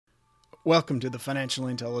Welcome to the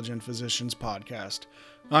Financially Intelligent Physicians Podcast.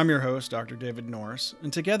 I'm your host, Dr. David Norris,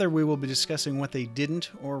 and together we will be discussing what they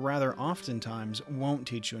didn't, or rather oftentimes won't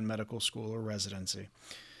teach you in medical school or residency.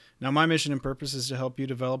 Now, my mission and purpose is to help you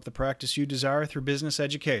develop the practice you desire through business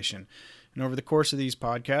education. And over the course of these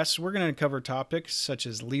podcasts, we're going to cover topics such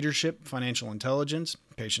as leadership, financial intelligence,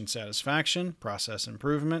 patient satisfaction, process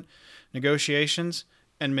improvement, negotiations,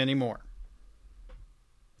 and many more.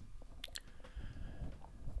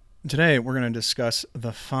 Today, we're going to discuss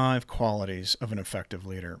the 5 qualities of an effective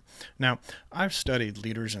leader. Now, I've studied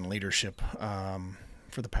leaders and leadership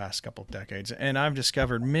for the past couple of decades, and I've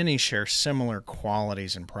discovered many share similar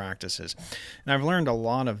qualities and practices. And I've learned a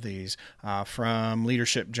lot of these from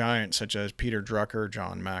leadership giants such as Peter Drucker,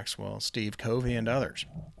 John Maxwell, Steve Covey, and others.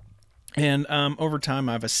 And over time,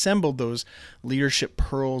 I've assembled those leadership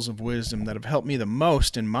pearls of wisdom that have helped me the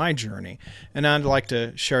most in my journey, and I'd like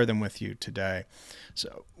to share them with you today.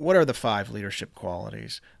 So what are the 5 leadership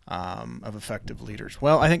qualities of effective leaders?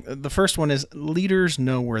 Well, I think the first one is leaders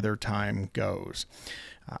know where their time goes.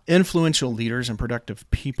 Influential leaders and productive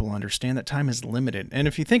people understand that time is limited. And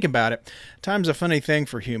if you think about it, time's a funny thing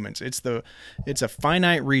for humans. It's a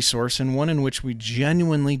finite resource and one in which we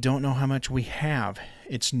genuinely don't know how much we have.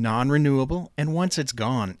 It's non-renewable, and once it's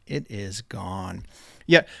gone, it is gone.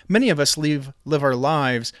 Yet many of us live our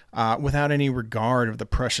lives without any regard of the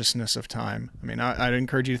preciousness of time. I mean, I'd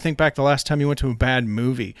encourage you to think back the last time you went to a bad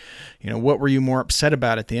movie. You know, what were you more upset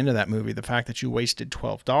about at the end of that movie? The fact that you wasted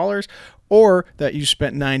 $12 or that you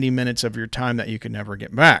spent 90 minutes of your time that you could never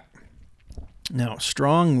get back? Now,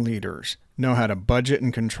 strong leaders know how to budget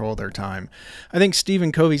and control their time. I think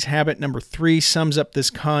Stephen Covey's habit number 3 sums up this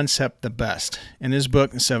concept the best. In his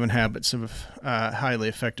book, 7 Habits of Highly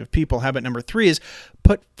Effective People, habit number 3 is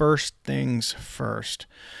put first things first.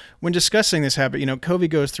 When discussing this habit, Covey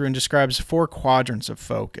goes through and describes 4 quadrants of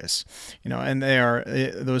focus, and they are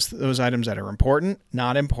those items that are important,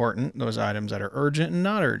 not important, those items that are urgent and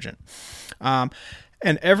not urgent.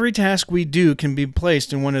 And every task we do can be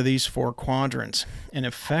placed in one of these 4 quadrants. And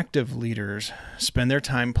effective leaders spend their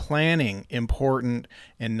time planning important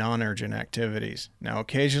and non-urgent activities. Now,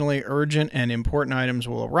 occasionally urgent and important items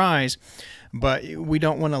will arise, but we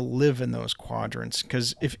don't want to live in those quadrants,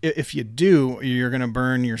 because if you do, you're going to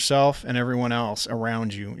burn yourself and everyone else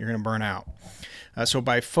around you. You're going to burn out. So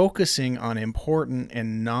by focusing on important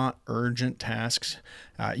and not urgent tasks,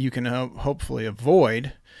 you can hopefully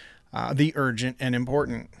avoid the urgent and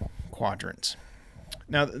important quadrants.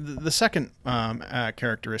 Now, the second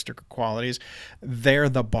characteristic or quality is they're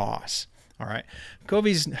the boss. All right.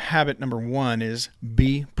 Covey's habit number 1 is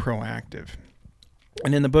be proactive.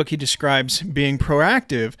 And in the book, he describes being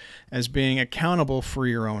proactive as being accountable for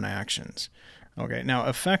your own actions. Okay. Now,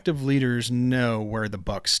 effective leaders know where the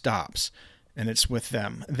buck stops, and it's with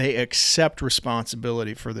them. They accept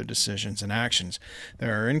responsibility for their decisions and actions. They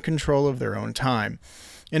are in control of their own time.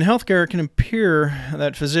 In healthcare, it can appear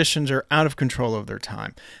that physicians are out of control of their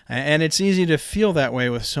time, and it's easy to feel that way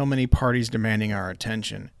with so many parties demanding our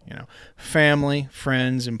attention. Family,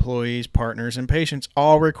 friends, employees, partners, and patients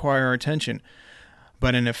all require our attention,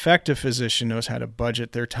 but an effective physician knows how to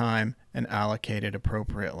budget their time and allocate it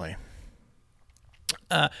appropriately.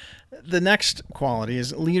 The next quality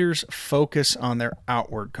is leaders focus on their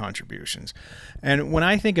outward contributions. And when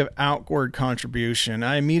I think of outward contribution,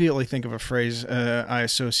 I immediately think of a phrase I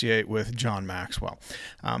associate with John Maxwell.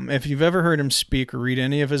 If you've ever heard him speak or read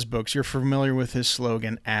any of his books, you're familiar with his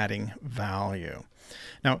slogan, adding value.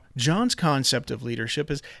 Now, John's concept of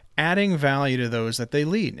leadership is adding value to those that they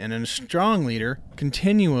lead, and a strong leader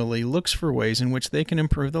continually looks for ways in which they can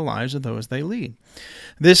improve the lives of those they lead.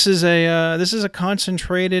 This is a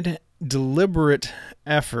concentrated, deliberate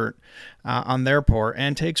effort on their part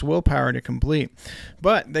and takes willpower to complete,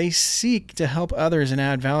 but they seek to help others and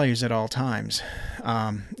add values at all times.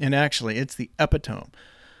 And actually, it's the epitome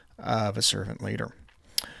of a servant leader.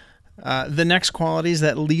 The next quality is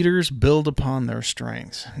that leaders build upon their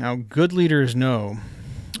strengths. Now, good leaders know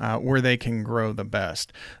where they can grow the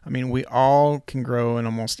best. I mean, we all can grow in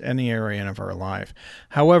almost any area of our life.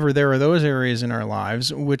 However, there are those areas in our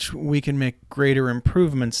lives which we can make greater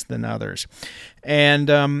improvements than others. And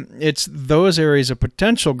it's those areas of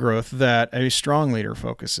potential growth that a strong leader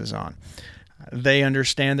focuses on. They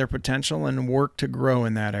understand their potential and work to grow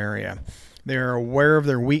in that area. They are aware of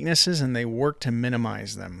their weaknesses and they work to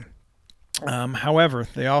minimize them. However,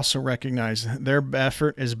 they also recognize their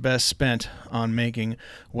effort is best spent on making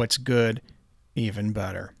what's good even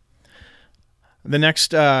better. The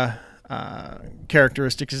next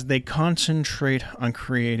characteristic is they concentrate on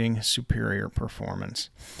creating superior performance.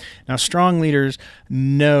 Now, strong leaders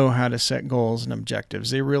know how to set goals and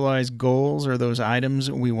objectives. They realize goals are those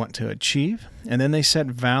items we want to achieve, and then they set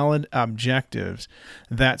valid objectives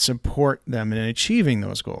that support them in achieving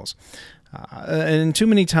those goals. And too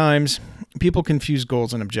many times, people confuse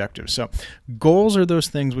goals and objectives. So goals are those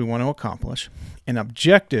things we want to accomplish, and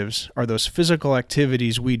objectives are those physical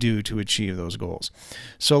activities we do to achieve those goals.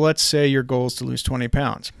 So let's say your goal is to lose 20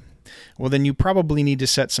 pounds. Well, then you probably need to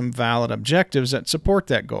set some valid objectives that support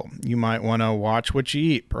that goal. You might want to watch what you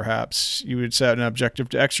eat. Perhaps you would set an objective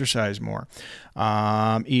to exercise more,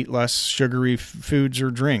 eat less sugary foods or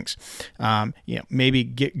drinks, maybe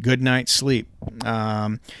get good night's sleep.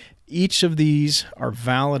 Each of these are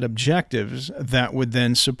valid objectives that would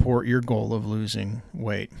then support your goal of losing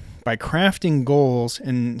weight. By crafting goals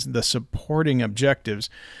and the supporting objectives,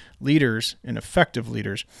 leaders and effective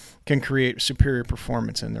leaders can create superior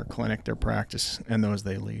performance in their clinic, their practice, and those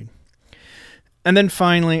they lead. And then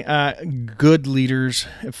finally, good leaders,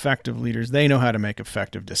 effective leaders, they know how to make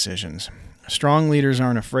effective decisions. Strong leaders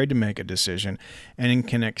aren't afraid to make a decision and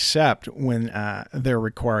can accept when they're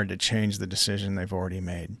required to change the decision they've already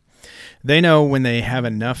made. They know when they have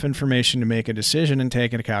enough information to make a decision and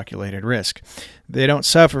take a calculated risk. They don't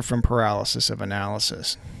suffer from paralysis of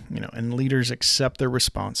analysis. And leaders accept their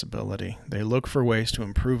responsibility. They look for ways to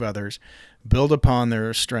improve others, build upon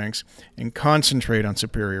their strengths, and concentrate on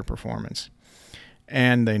superior performance.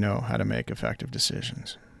 And they know how to make effective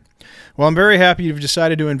decisions. Well, I'm very happy you've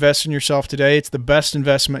decided to invest in yourself today. It's the best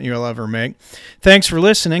investment you'll ever make. Thanks for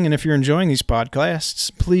listening, and if you're enjoying these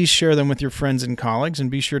podcasts, please share them with your friends and colleagues,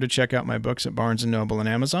 and be sure to check out my books at Barnes & Noble and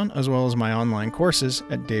Amazon, as well as my online courses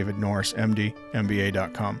at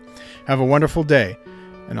davidnorrismdmba.com. Have a wonderful day,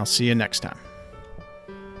 and I'll see you next time.